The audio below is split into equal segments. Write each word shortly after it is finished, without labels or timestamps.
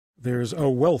There's a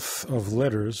wealth of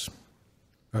letters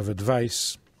of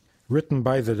advice written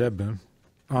by the Rebbe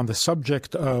on the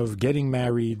subject of getting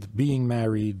married, being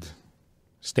married,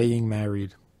 staying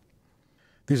married.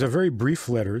 These are very brief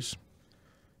letters,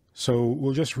 so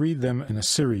we'll just read them in a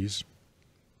series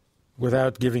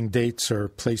without giving dates or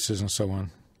places and so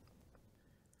on.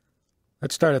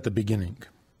 Let's start at the beginning.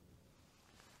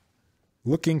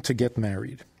 Looking to get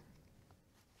married.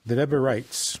 The Rebbe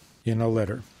writes in a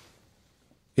letter,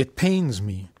 "It pains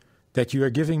me that you are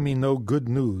giving me no good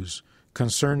news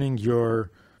concerning your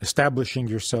establishing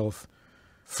yourself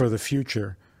for the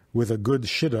future with a good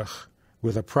shidduch,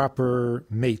 with a proper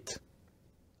mate.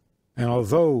 And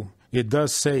although it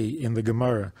does say in the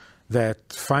Gemara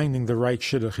that finding the right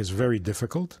shidduch is very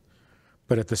difficult,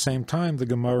 but at the same time the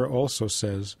Gemara also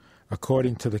says,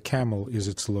 according to the camel is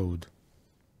its load.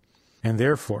 And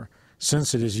therefore,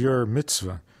 since it is your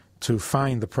mitzvah to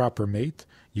find the proper mate,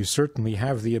 you certainly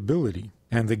have the ability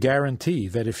and the guarantee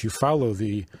that if you follow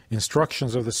the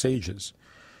instructions of the sages,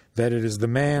 that it is the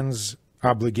man's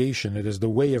obligation, it is the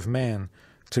way of man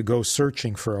to go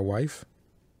searching for a wife.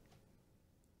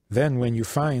 Then when you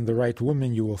find the right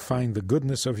woman, you will find the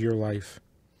goodness of your life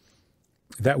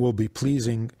that will be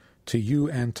pleasing to you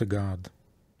and to God.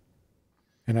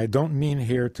 And I don't mean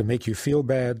here to make you feel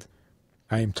bad.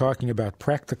 I am talking about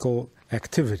practical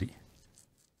activity.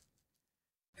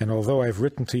 And although I've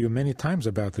written to you many times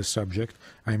about this subject,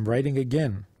 I'm writing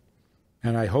again,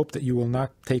 and I hope that you will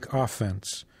not take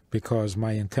offense, because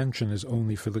my intention is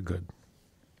only for the good."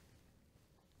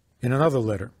 In another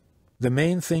letter, the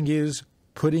main thing is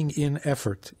putting in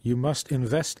effort. You must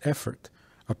invest effort,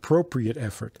 appropriate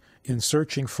effort, in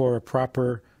searching for a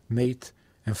proper mate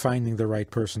and finding the right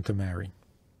person to marry.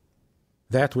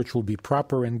 That which will be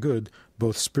proper and good,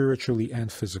 both spiritually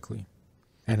and physically.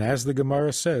 And as the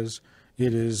Gemara says,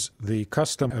 it is the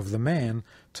custom of the man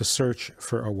to search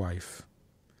for a wife.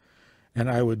 And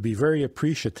I would be very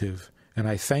appreciative, and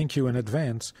I thank you in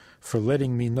advance for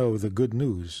letting me know the good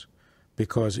news,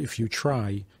 because if you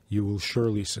try, you will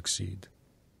surely succeed.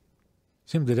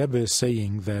 The Rebbe is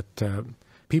saying that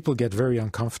people get very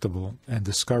uncomfortable and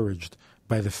discouraged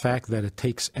by the fact that it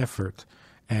takes effort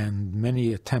and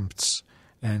many attempts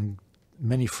and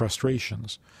many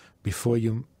frustrations before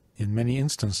you, in many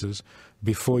instances,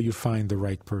 before you find the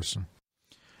right person.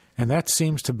 And that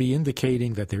seems to be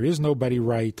indicating that there is nobody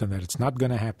right and that it's not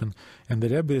going to happen. And the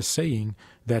Rebbe is saying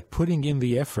that putting in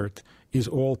the effort is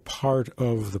all part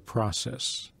of the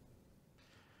process.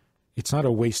 It's not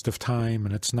a waste of time,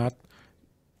 and it's not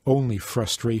only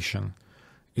frustration.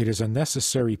 It is a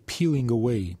necessary peeling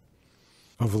away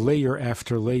of layer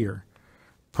after layer,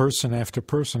 person after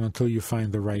person, until you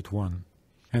find the right one.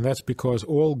 And that's because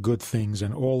all good things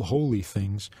and all holy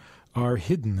things are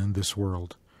hidden in this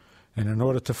world. And in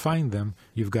order to find them,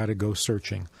 you've got to go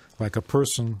searching, like a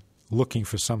person looking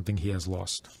for something he has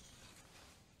lost.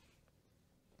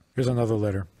 Here's another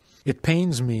letter. "It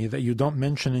pains me that you don't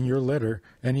mention in your letter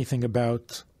anything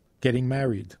about getting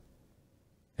married.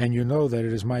 And you know that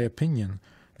it is my opinion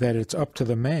that it's up to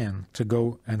the man to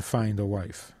go and find a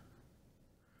wife,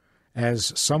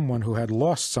 as someone who had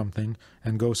lost something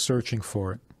and goes searching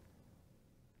for it.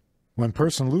 When a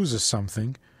person loses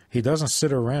something, he doesn't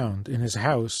sit around in his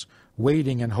house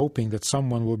waiting and hoping that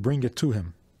someone will bring it to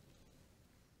him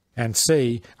and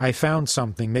say, 'I found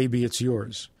something, maybe it's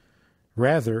yours.'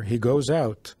 Rather, he goes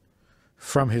out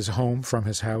from his home, from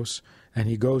his house, and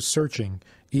he goes searching,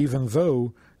 even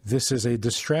though this is a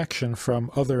distraction from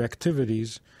other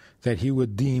activities that he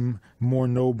would deem more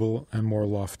noble and more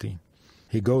lofty.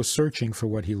 He goes searching for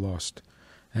what he lost,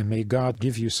 and may God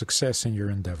give you success in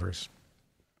your endeavors."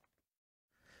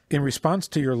 In response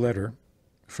to your letter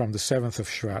from the 7th of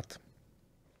Shvat,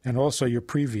 and also your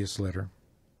previous letter,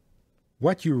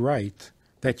 what you write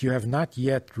that you have not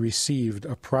yet received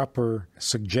a proper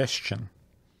suggestion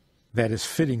that is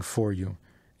fitting for you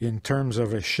in terms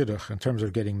of a shidduch, in terms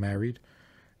of getting married,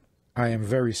 I am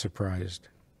very surprised.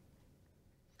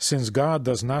 Since God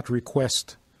does not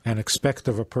request and expect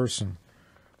of a person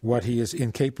what he is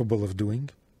incapable of doing,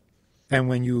 and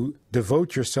when you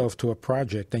devote yourself to a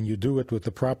project and you do it with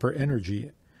the proper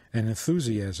energy and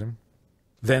enthusiasm,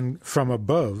 then from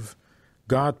above,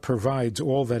 God provides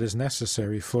all that is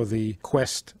necessary for the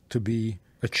quest to be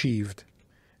achieved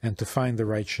and to find the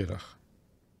right shidduch.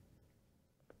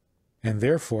 And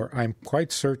therefore, I'm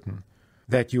quite certain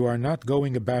that you are not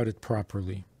going about it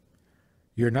properly.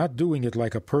 You're not doing it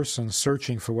like a person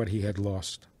searching for what he had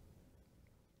lost.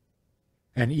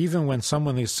 And even when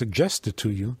someone is suggested to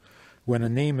you, when a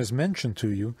name is mentioned to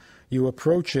you, you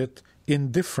approach it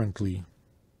indifferently,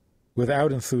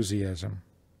 without enthusiasm.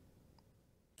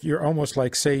 you're almost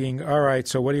like saying, all right,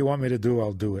 so what do you want me to do?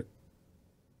 I'll do it.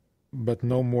 But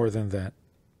no more than that.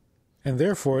 And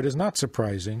therefore, it is not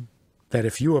surprising that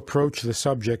if you approach the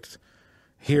subject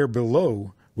here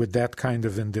below with that kind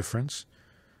of indifference,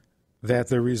 that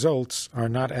the results are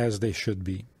not as they should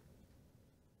be.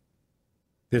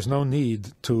 There's no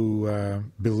need to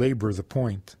belabor the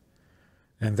point,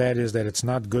 and that is that it's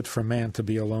not good for man to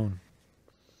be alone,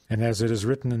 and as it is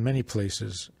written in many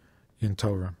places in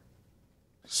Torah.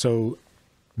 So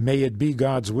may it be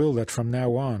God's will that from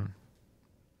now on,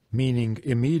 meaning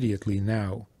immediately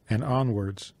now and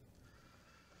onwards,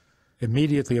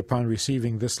 immediately upon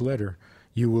receiving this letter,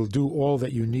 you will do all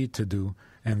that you need to do,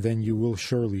 and then you will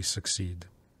surely succeed.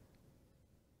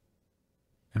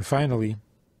 And finally,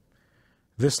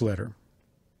 this letter.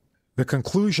 The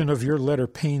conclusion of your letter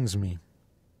pains me,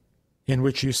 in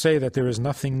which you say that there is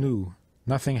nothing new,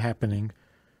 nothing happening,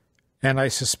 and I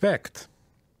suspect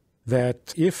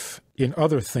that if in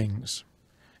other things,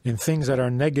 in things that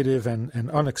are negative and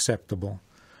unacceptable,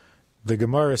 the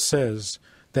Gemara says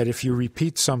that if you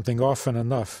repeat something often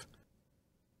enough,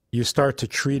 you start to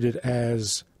treat it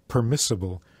as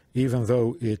permissible, even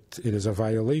though it is a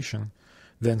violation,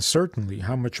 then certainly,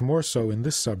 how much more so in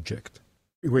this subject,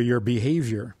 where your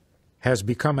behavior has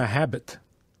become a habit,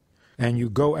 and you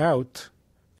go out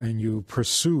and you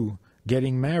pursue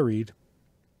getting married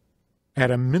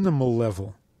at a minimal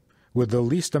level, with the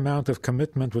least amount of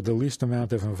commitment, with the least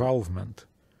amount of involvement,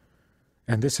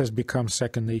 and this has become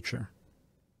second nature.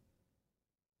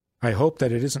 I hope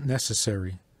that it isn't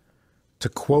necessary to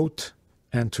quote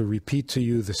and to repeat to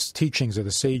you the teachings of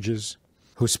the sages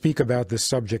who speak about this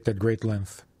subject at great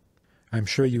length. I'm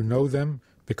sure you know them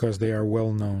because they are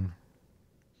well known.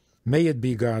 May it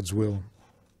be God's will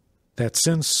that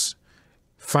since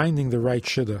finding the right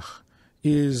shidduch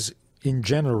is in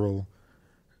general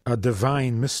a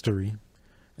divine mystery,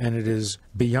 and it is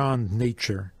beyond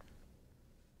nature,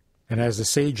 and as the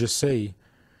sages say,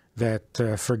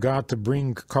 that for God to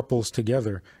bring couples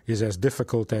together is as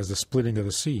difficult as the splitting of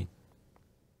the sea.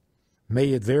 May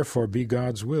it therefore be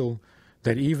God's will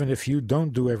that even if you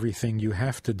don't do everything you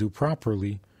have to do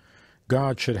properly,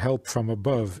 God should help from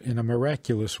above in a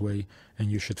miraculous way,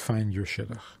 and you should find your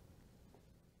shidduch.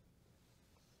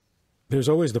 There's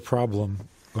always the problem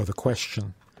or the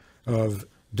question of,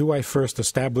 do I first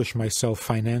establish myself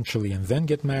financially and then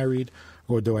get married,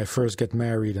 or do I first get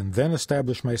married and then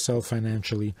establish myself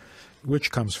financially?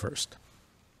 Which comes first?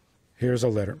 Here's a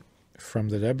letter from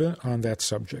the Rebbe on that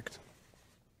subject.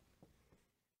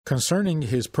 Concerning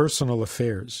his personal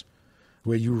affairs,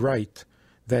 where you write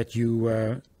that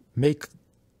you make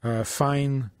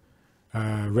fine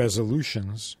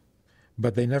resolutions,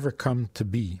 but they never come to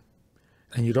be,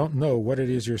 and you don't know what it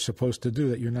is you're supposed to do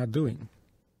that you're not doing.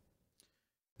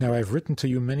 Now, I've written to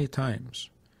you many times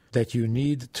that you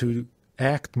need to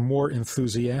act more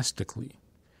enthusiastically,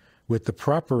 with the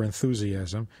proper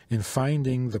enthusiasm, in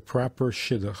finding the proper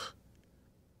shidduch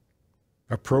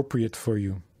appropriate for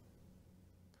you.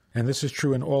 And this is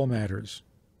true in all matters,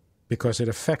 because it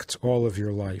affects all of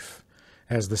your life.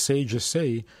 As the sages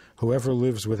say, whoever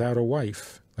lives without a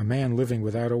wife, a man living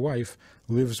without a wife,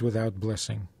 lives without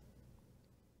blessing.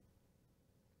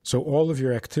 So all of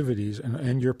your activities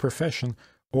and your profession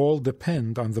all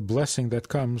depend on the blessing that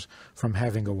comes from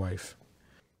having a wife.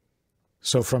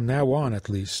 So from now on, at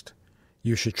least,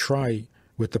 you should try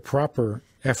with the proper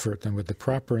effort and with the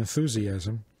proper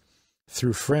enthusiasm,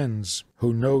 through friends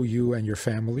who know you and your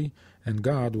family, and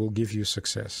God will give you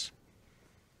success.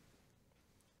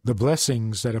 The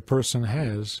blessings that a person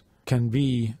has can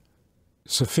be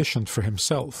sufficient for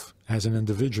himself as an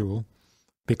individual,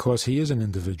 because he is an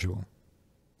individual.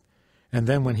 And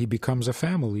then when he becomes a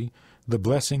family, the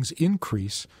blessings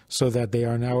increase so that they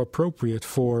are now appropriate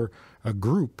for a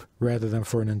group rather than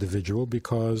for an individual,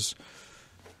 because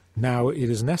now it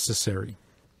is necessary.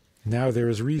 Now there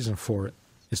is reason for it.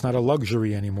 It's not a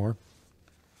luxury anymore,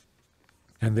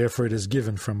 and therefore it is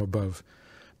given from above.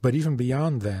 But even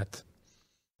beyond that,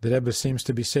 the Rebbe seems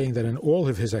to be saying that in all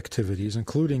of his activities,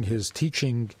 including his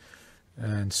teaching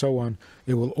and so on,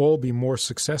 it will all be more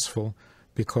successful,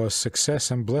 because success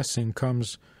and blessing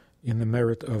comes in the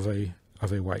merit of a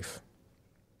wife.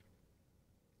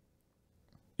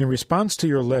 In response to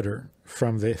your letter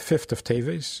from the 5th of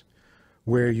Teves,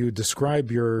 where you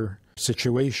describe your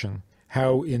situation,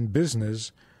 how in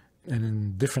business and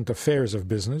in different affairs of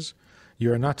business,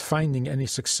 you are not finding any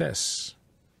success.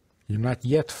 You're not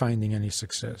yet finding any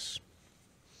success.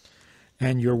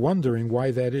 And you're wondering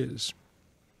why that is.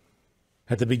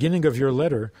 At the beginning of your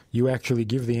letter, you actually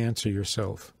give the answer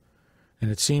yourself.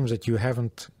 And it seems that you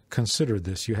haven't considered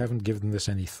this. You haven't given this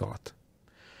any thought.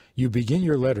 You begin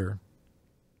your letter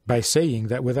by saying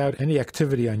that without any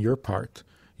activity on your part,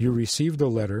 you received a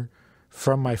letter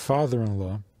from my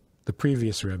father-in-law, the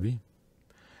previous Rebbe,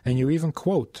 and you even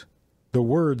quote the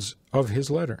words of his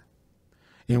letter,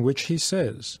 in which he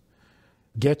says,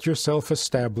 get yourself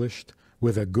established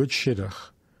with a good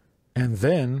shidduch, and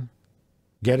then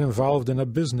get involved in a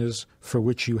business for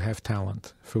which you have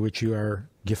talent, for which you are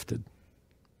gifted.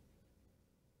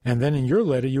 And then in your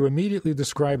letter, you immediately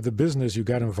describe the business you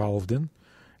got involved in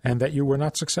and that you were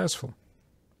not successful.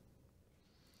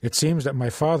 It seems that my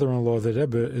father-in-law, the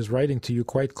Rebbe, is writing to you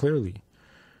quite clearly,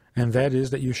 and that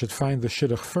is that you should find the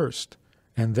shidduch first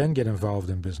and then get involved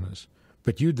in business.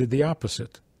 But you did the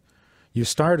opposite. You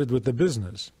started with the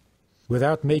business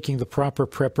without making the proper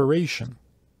preparation.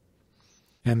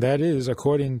 And that is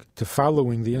according to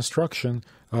following the instruction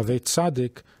of a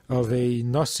tzaddik, of a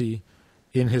nasi,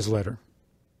 in his letter.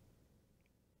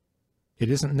 It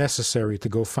isn't necessary to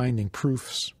go finding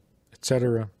proofs,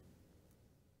 etc.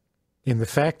 In the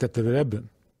fact that the Rebbe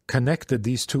connected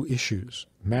these two issues,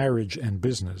 marriage and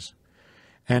business,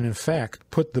 and in fact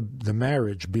put the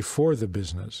marriage before the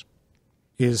business,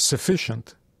 is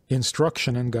sufficient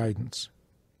instruction and guidance.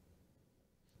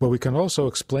 But we can also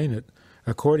explain it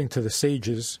according to the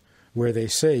sages, where they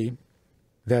say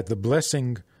that the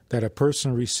blessing that a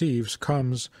person receives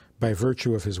comes by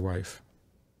virtue of his wife.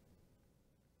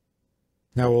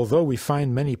 Now, although we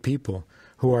find many people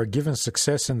who are given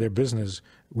success in their business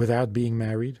without being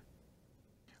married,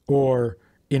 or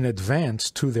in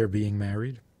advance to their being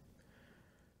married,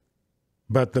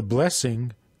 but the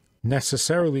blessing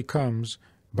necessarily comes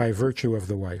by virtue of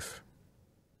the wife.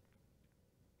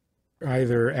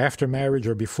 Either after marriage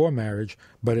or before marriage,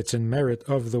 but it's in merit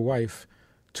of the wife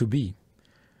to be.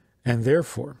 And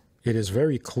therefore, it is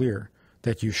very clear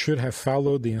that you should have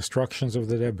followed the instructions of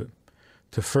the Rebbe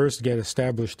to first get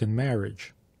established in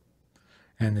marriage.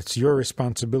 And it's your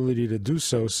responsibility to do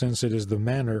so, since it is the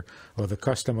manner or the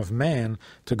custom of man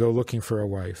to go looking for a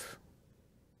wife.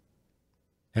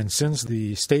 And since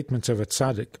the statements of a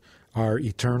tzaddik are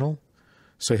eternal,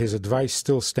 so his advice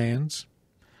still stands,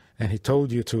 and he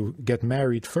told you to get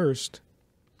married first,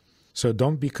 so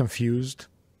don't be confused,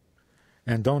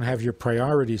 and don't have your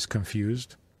priorities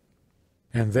confused,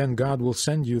 and then God will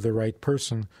send you the right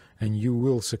person, and you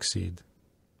will succeed.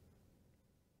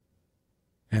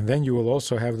 And then you will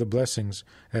also have the blessings,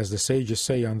 as the sages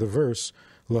say on the verse,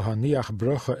 Lohaniach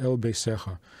brocha el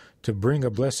beisecha, to bring a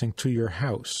blessing to your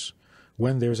house.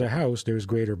 When there's a house, there's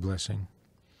greater blessing.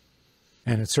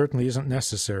 And it certainly isn't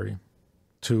necessary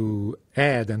to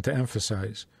add and to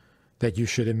emphasize that you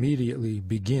should immediately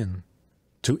begin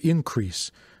to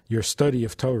increase your study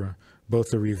of Torah,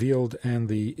 both the revealed and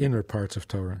the inner parts of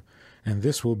Torah. And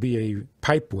this will be a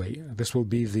pipeway, this will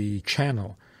be the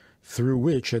channel through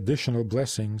which additional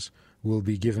blessings will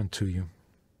be given to you.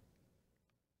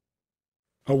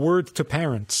 A word to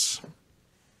parents.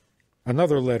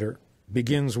 Another letter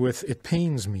begins with, it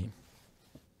pains me.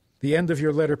 The end of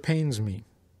your letter pains me,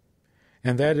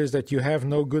 and that is that you have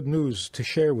no good news to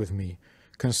share with me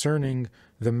concerning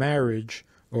the marriage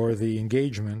or the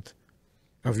engagement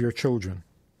of your children.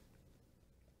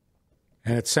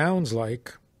 And it sounds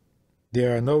like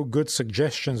there are no good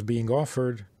suggestions being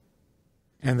offered,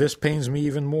 and this pains me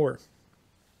even more.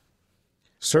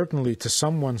 Certainly to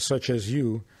someone such as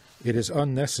you, it is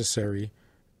unnecessary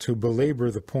to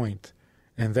belabor the point,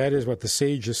 and that is what the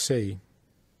sages say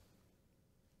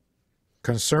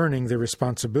concerning the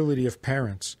responsibility of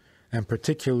parents, and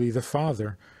particularly the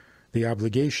father, the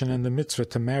obligation and the mitzvah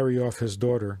to marry off his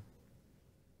daughter,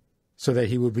 so that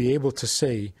he will be able to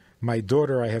say, my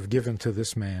daughter I have given to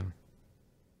this man.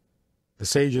 The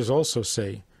sages also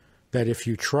say that if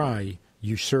you try,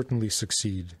 you certainly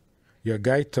succeed.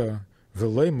 Yagaita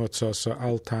v'lei motzasa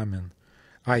al tamen.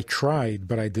 I tried,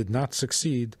 but I did not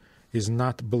succeed, is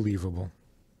not believable.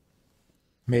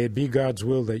 May it be God's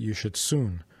will that you should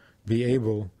soon be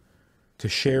able to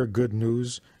share good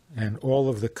news, and all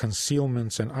of the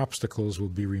concealments and obstacles will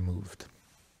be removed.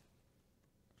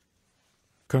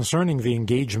 Concerning the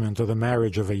engagement or the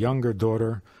marriage of a younger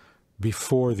daughter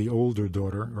before the older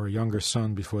daughter, or a younger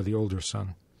son before the older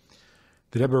son,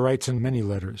 the Rebbe writes in many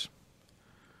letters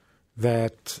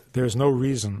that there's no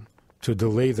reason to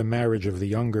delay the marriage of the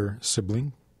younger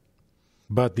sibling,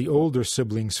 but the older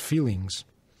sibling's feelings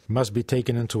must be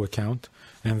taken into account,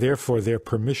 and therefore their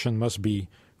permission must be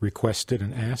requested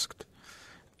and asked,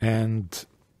 and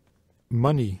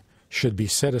money should be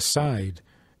set aside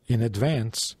in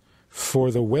advance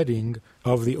for the wedding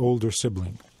of the older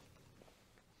sibling.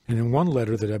 And in one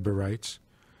letter the Rebbe writes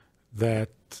that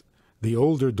the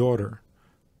older daughter,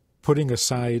 putting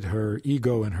aside her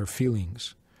ego and her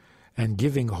feelings, and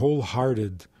giving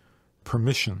wholehearted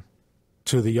permission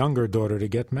to the younger daughter to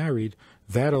get married,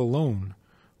 that alone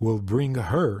will bring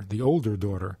her, the older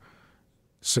daughter,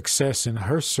 success in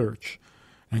her search,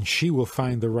 and she will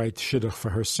find the right shidduch for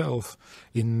herself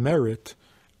in merit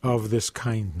of this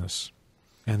kindness.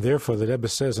 And therefore, the Rebbe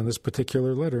says in this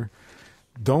particular letter,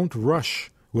 don't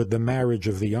rush with the marriage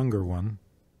of the younger one,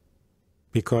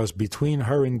 because between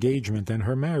her engagement and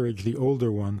her marriage, the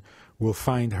older one will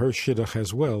find her shidduch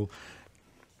as well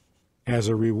as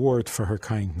a reward for her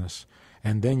kindness.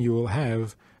 And then you will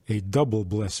have a double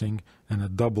blessing and a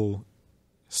double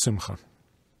simcha.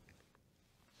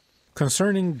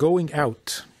 Concerning going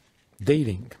out,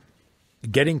 dating,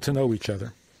 getting to know each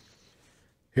other,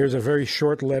 here's a very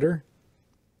short letter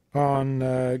on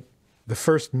the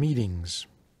first meetings.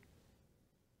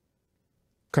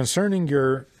 Concerning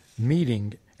your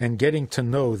meeting and getting to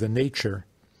know the nature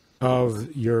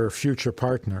of your future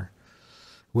partner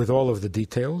with all of the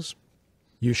details,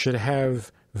 you should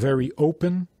have very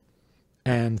open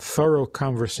and thorough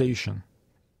conversation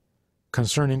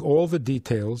concerning all the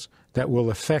details that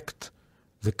will affect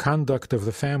the conduct of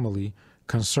the family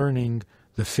concerning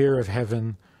the fear of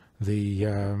heaven,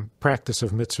 the practice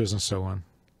of mitzvahs, and so on.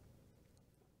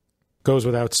 Goes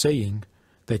without saying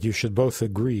that you should both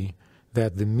agree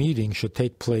that the meeting should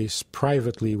take place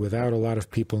privately without a lot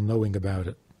of people knowing about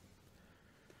it.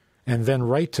 And then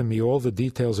write to me all the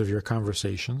details of your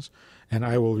conversations, and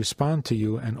I will respond to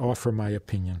you and offer my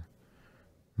opinion.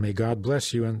 May God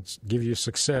bless you and give you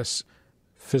success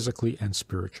physically and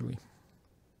spiritually.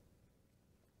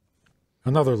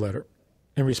 Another letter.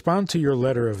 In response to your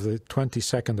letter of the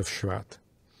 22nd of Shvat,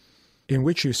 in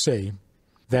which you say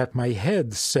that my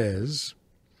head says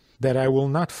that I will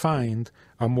not find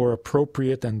a more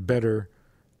appropriate and better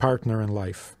partner in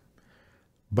life,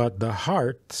 but the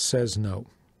heart says no.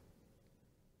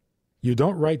 You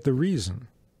don't write the reason.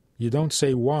 You don't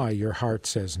say why your heart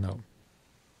says no.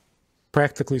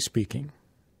 Practically speaking,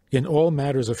 in all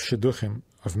matters of shidduchim,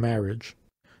 of marriage,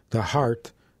 the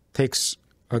heart takes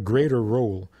a greater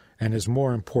role and is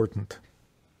more important.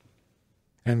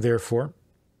 And therefore,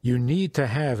 you need to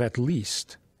have at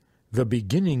least the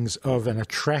beginnings of an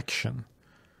attraction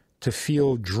to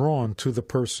feel drawn to the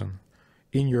person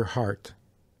in your heart,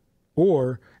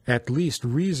 or at least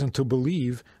reason to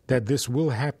believe that this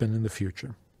will happen in the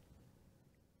future.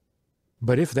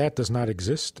 But if that does not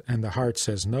exist and the heart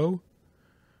says no,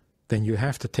 then you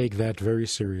have to take that very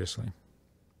seriously.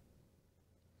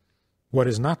 What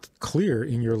is not clear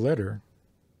in your letter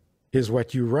is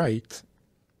what you write,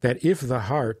 that if the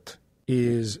heart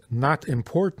is not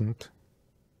important,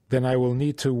 then I will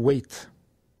need to wait.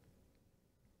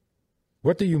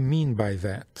 What do you mean by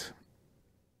that?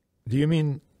 Do you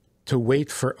mean to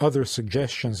wait for other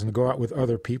suggestions and go out with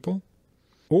other people?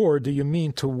 Or do you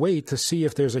mean to wait to see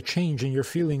if there's a change in your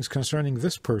feelings concerning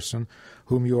this person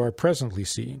whom you are presently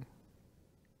seeing?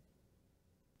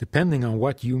 Depending on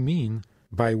what you mean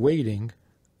by waiting,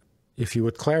 if you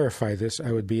would clarify this,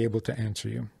 I would be able to answer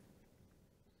you.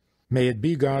 May it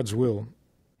be God's will,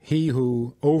 He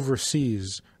who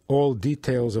oversees all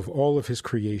details of all of His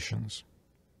creations,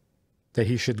 that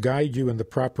He should guide you in the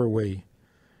proper way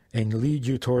and lead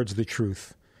you towards the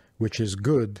truth, which is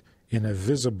good in a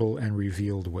visible and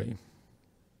revealed way.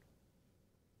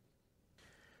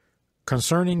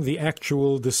 Concerning the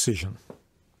actual decision,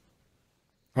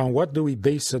 on what do we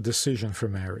base a decision for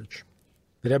marriage?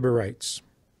 The Rebbe writes,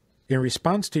 in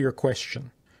response to your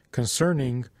question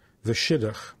concerning the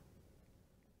shidduch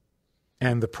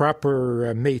and the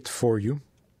proper mate for you,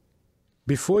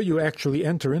 before you actually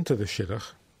enter into the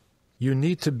shidduch, you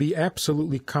need to be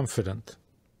absolutely confident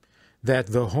that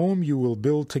the home you will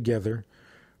build together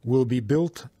will be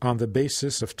built on the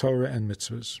basis of Torah and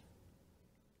mitzvahs.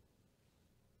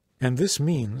 And this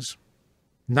means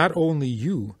not only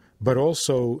you, but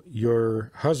also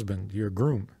your husband, your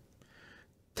groom,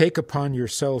 take upon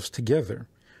yourselves together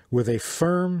with a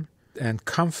firm and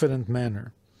confident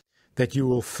manner that you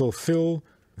will fulfill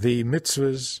the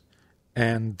mitzvahs,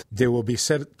 and there will be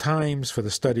set times for the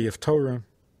study of Torah.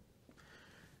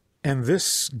 And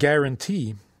this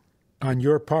guarantee on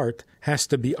your part has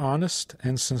to be honest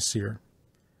and sincere,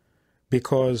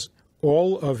 because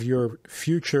all of your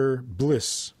future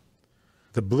bliss,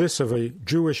 the bliss of a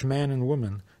Jewish man and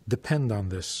woman, depend on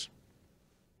this.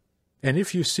 And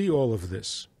if you see all of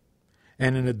this,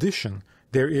 and in addition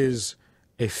there is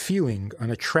a feeling, an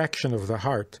attraction of the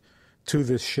heart to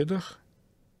this shidduch,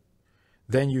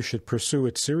 then you should pursue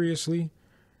it seriously,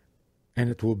 and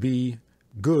it will be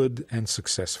good and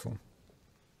successful.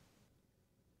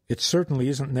 It certainly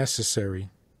isn't necessary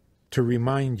to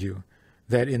remind you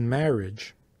that in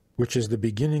marriage, which is the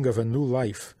beginning of a new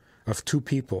life of two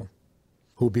people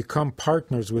who become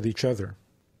partners with each other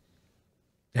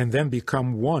and then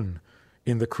become one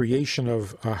in the creation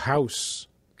of a house,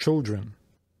 children,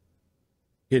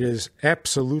 it is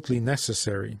absolutely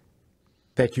necessary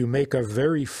that you make a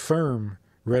very firm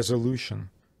resolution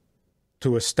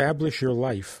to establish your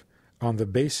life on the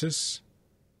basis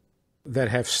that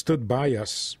have stood by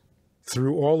us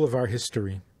through all of our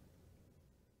history.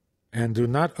 And do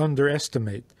not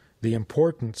underestimate the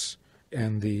importance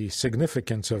and the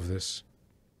significance of this,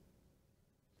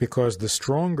 because the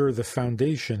stronger the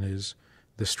foundation is,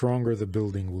 the stronger the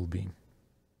building will be.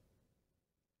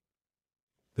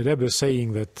 The Rebbe is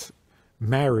saying that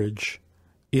marriage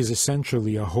is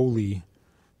essentially a holy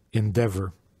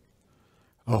endeavor.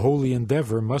 A holy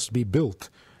endeavor must be built,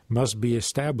 must be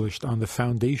established on the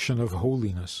foundation of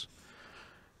holiness.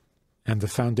 And the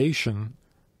foundation,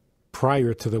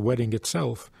 prior to the wedding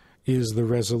itself, is the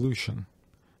resolution,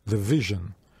 the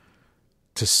vision,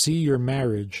 to see your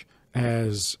marriage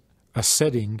as a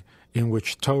setting in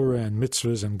which Torah and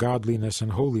mitzvahs and godliness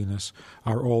and holiness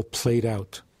are all played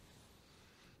out.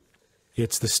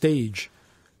 It's the stage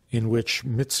in which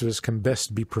mitzvahs can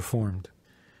best be performed.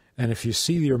 And if you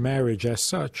see your marriage as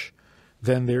such,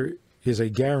 then there is a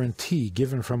guarantee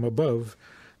given from above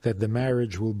that the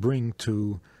marriage will bring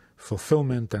to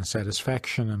fulfillment and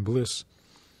satisfaction and bliss,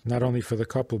 not only for the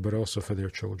couple, but also for their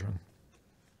children.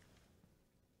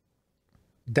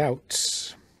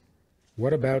 Doubts.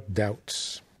 What about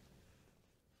doubts?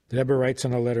 The Rebbe writes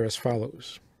in a letter as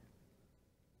follows: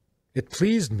 "It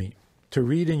pleased me to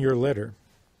read in your letter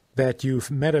that you've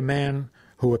met a man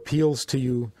who appeals to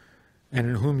you and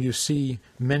in whom you see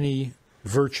many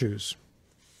virtues.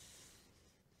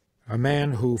 A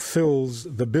man who fills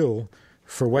the bill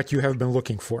for what you have been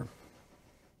looking for.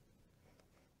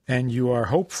 And you are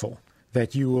hopeful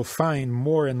that you will find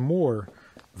more and more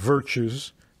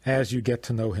virtues as you get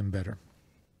to know him better."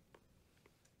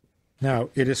 Now,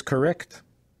 it is correct,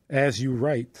 as you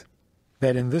write,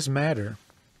 that in this matter,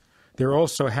 there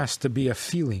also has to be a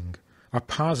feeling, a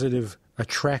positive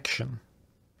attraction,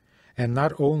 and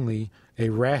not only a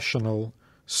rational,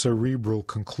 cerebral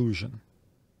conclusion.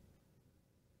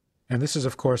 And this is,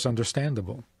 of course,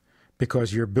 understandable,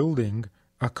 because you're building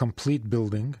a complete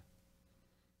building,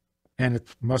 and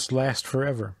it must last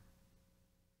forever.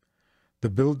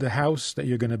 The house that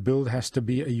you're going to build has to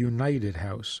be a united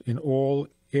house in all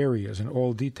areas, in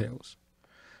all details,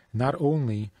 not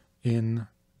only in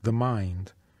the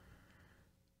mind.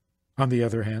 On the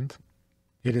other hand,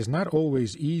 it is not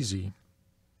always easy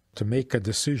to make a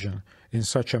decision in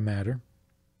such a matter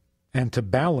and to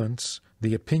balance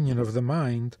the opinion of the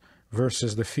mind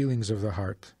versus the feelings of the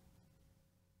heart.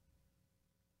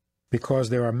 Because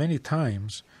there are many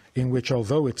times in which,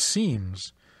 although it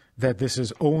seems that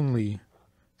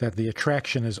that the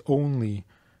attraction is only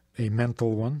a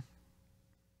mental one,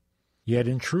 yet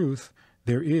in truth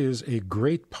there is a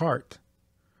great part,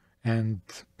 and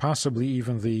possibly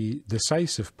even the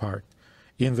decisive part,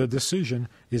 in the decision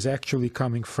is actually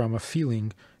coming from a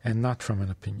feeling and not from an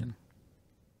opinion.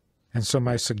 And so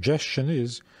my suggestion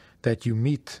is that you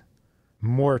meet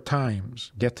more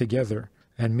times, get together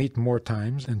and meet more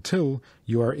times until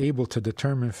you are able to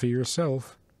determine for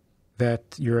yourself that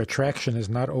your attraction is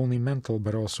not only mental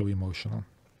but also emotional.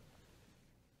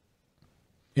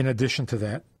 In addition to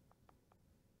that,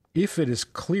 if it is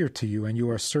clear to you and you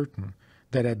are certain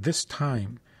that at this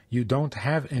time you don't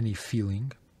have any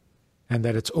feeling and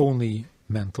that it's only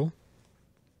mental,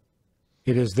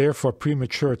 it is therefore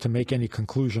premature to make any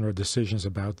conclusion or decisions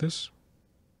about this.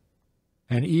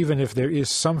 And even if there is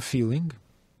some feeling,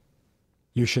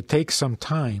 you should take some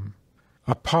time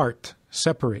apart,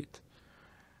 separate,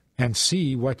 and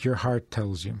see what your heart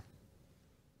tells you.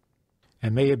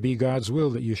 And may it be God's will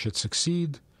that you should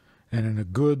succeed, and in a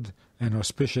good and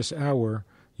auspicious hour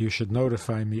you should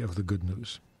notify me of the good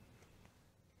news.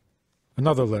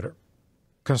 Another letter.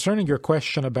 Concerning your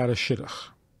question about a shidduch,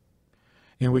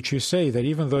 in which you say that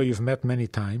even though you've met many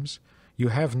times, you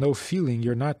have no feeling,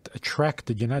 you're not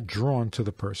attracted, you're not drawn to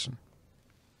the person.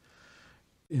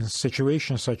 In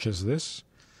situations such as this,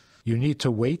 you need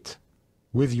to wait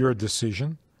with your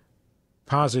decision,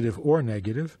 positive or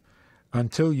negative,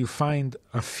 until you find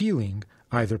a feeling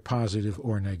either positive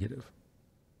or negative.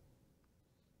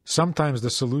 Sometimes the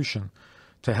solution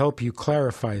to help you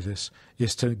clarify this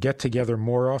is to get together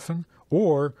more often,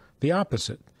 or the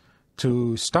opposite,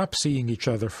 to stop seeing each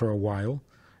other for a while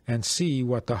and see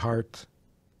what the heart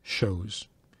shows.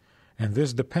 And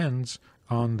this depends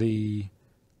on the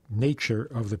nature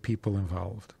of the people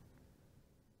involved.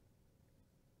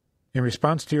 In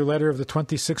response to your letter of the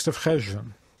 26th of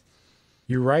Cheshvan,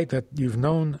 You write that you've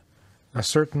known a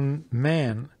certain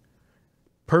man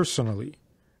personally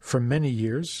for many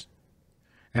years,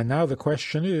 and now the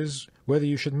question is whether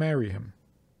you should marry him.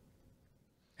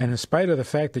 And in spite of the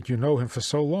fact that you know him for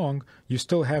so long, you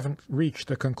still haven't reached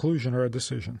a conclusion or a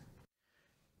decision.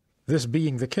 This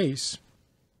being the case,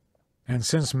 and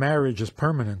since marriage is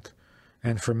permanent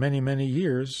and for many, many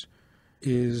years,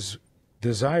 is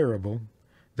desirable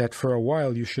that for a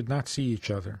while you should not see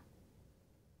each other.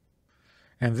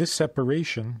 And this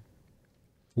separation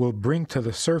will bring to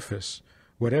the surface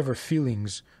whatever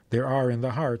feelings there are in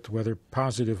the heart, whether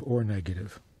positive or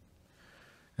negative.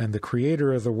 And the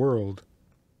Creator of the world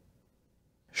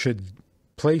should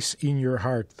place in your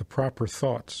heart the proper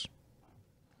thoughts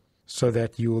so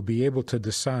that you will be able to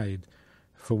decide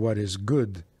for what is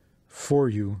good for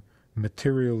you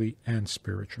materially and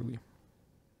spiritually.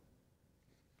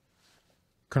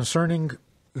 Concerning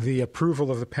the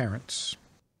approval of the parents,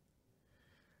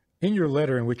 in your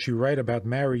letter in which you write about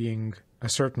marrying a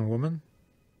certain woman,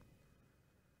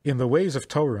 in the ways of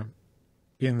Torah,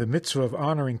 in the mitzvah of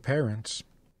honoring parents,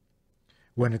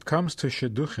 when it comes to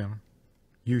shidduchim,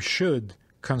 you should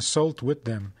consult with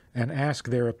them and ask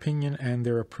their opinion and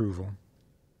their approval.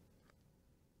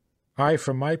 I,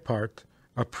 for my part,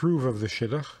 approve of the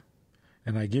shidduch,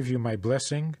 and I give you my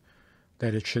blessing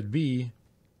that it should be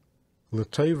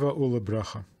l'toiva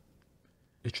u'lebracha.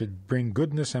 It should bring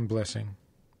goodness and blessing,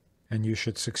 and you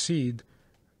should succeed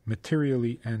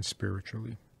materially and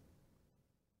spiritually.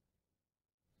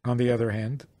 On the other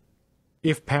hand,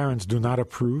 if parents do not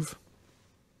approve,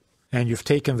 and you've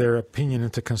taken their opinion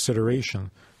into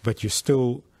consideration, but you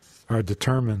still are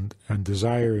determined and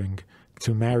desiring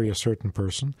to marry a certain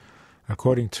person,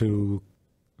 according to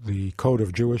the code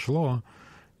of Jewish law,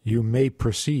 you may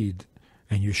proceed,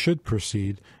 and you should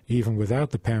proceed, even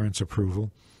without the parents'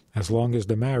 approval, as long as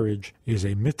the marriage is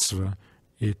a mitzvah.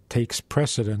 It takes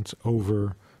precedence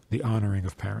over the honoring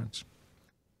of parents.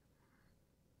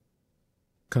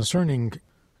 Concerning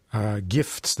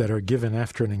gifts that are given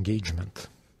after an engagement,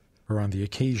 or on the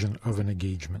occasion of an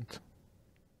engagement,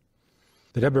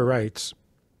 the Rebbe writes,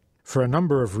 for a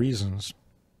number of reasons,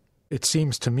 it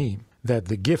seems to me that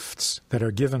the gifts that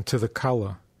are given to the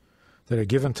kala, that are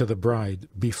given to the bride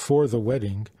before the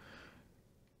wedding,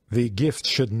 the gift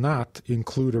should not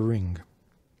include a ring.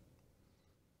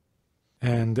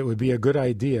 And it would be a good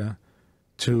idea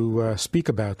to speak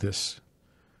about this,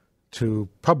 to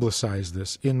publicize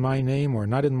this in my name or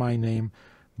not in my name,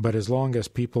 but as long as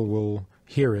people will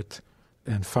hear it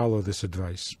and follow this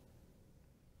advice.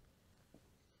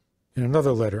 In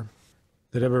another letter,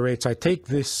 the Rebbe writes, I take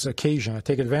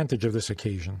advantage of this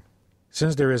occasion,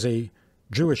 since there is a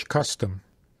Jewish custom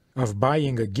of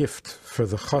buying a gift for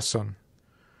the chassan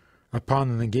upon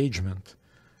an engagement,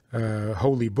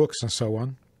 holy books and so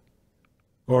on,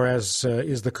 or as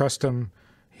is the custom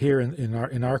here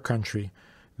in our country,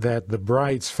 that the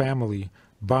bride's family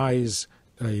buys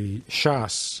a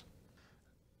shas,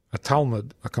 a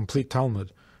Talmud, a complete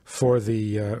Talmud, for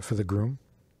the groom.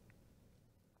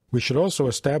 We should also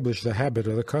establish the habit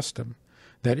or the custom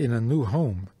that in a new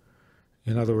home,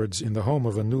 in other words, in the home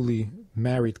of a newly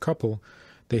married couple,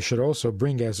 they should also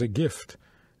bring as a gift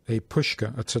a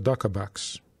pushka, a tzedakah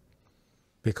box,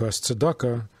 because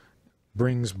tzedakah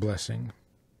brings blessing.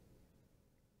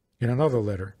 In another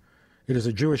letter, it is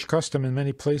a Jewish custom in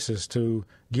many places to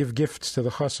give gifts to the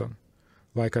chassan,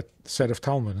 like a set of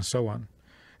Talmud and so on.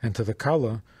 And to the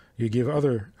kala, you give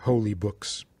other holy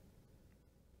books,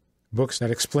 books that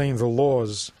explain the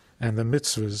laws and the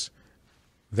mitzvahs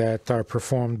that are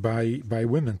performed by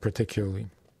women particularly.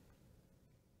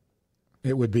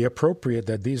 It would be appropriate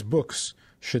that these books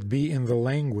should be in the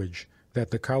language that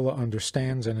the kala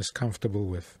understands and is comfortable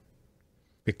with,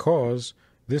 because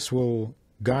this will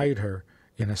guide her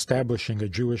in establishing a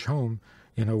Jewish home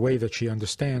in a way that she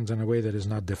understands, in a way that is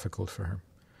not difficult for her.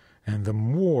 And the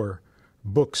more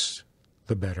books,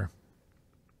 the better.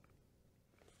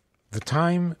 The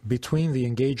time between the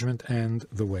engagement and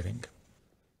the wedding.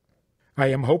 I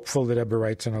am hopeful, the Rebbe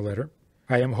writes in a letter,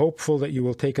 I am hopeful that you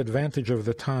will take advantage of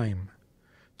the time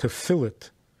to fill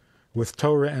it with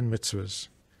Torah and mitzvahs,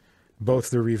 both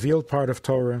the revealed part of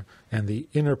Torah and the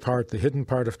inner part, the hidden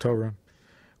part of Torah,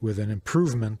 with an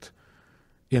improvement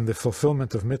in the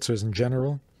fulfillment of mitzvahs in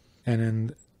general and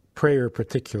in prayer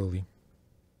particularly.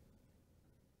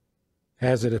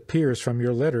 As it appears from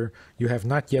your letter, you have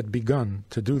not yet begun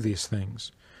to do these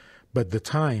things, but the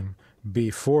time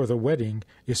before the wedding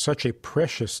is such a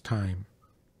precious time.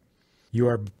 You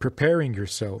are preparing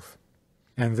yourself,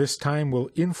 and this time will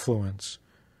influence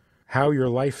how your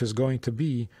life is going to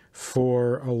be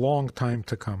for a long time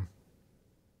to come.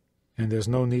 and there's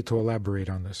no need to elaborate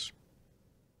on this.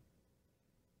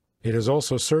 It is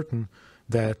also certain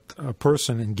that a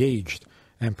person engaged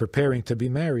and preparing to be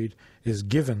married is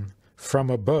given from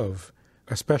above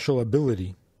a special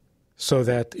ability, so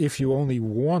that if you only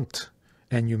want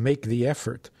and you make the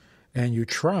effort and you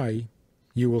try,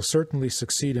 you will certainly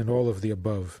succeed in all of the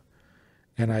above.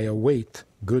 And I await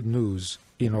good news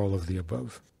in all of the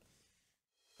above.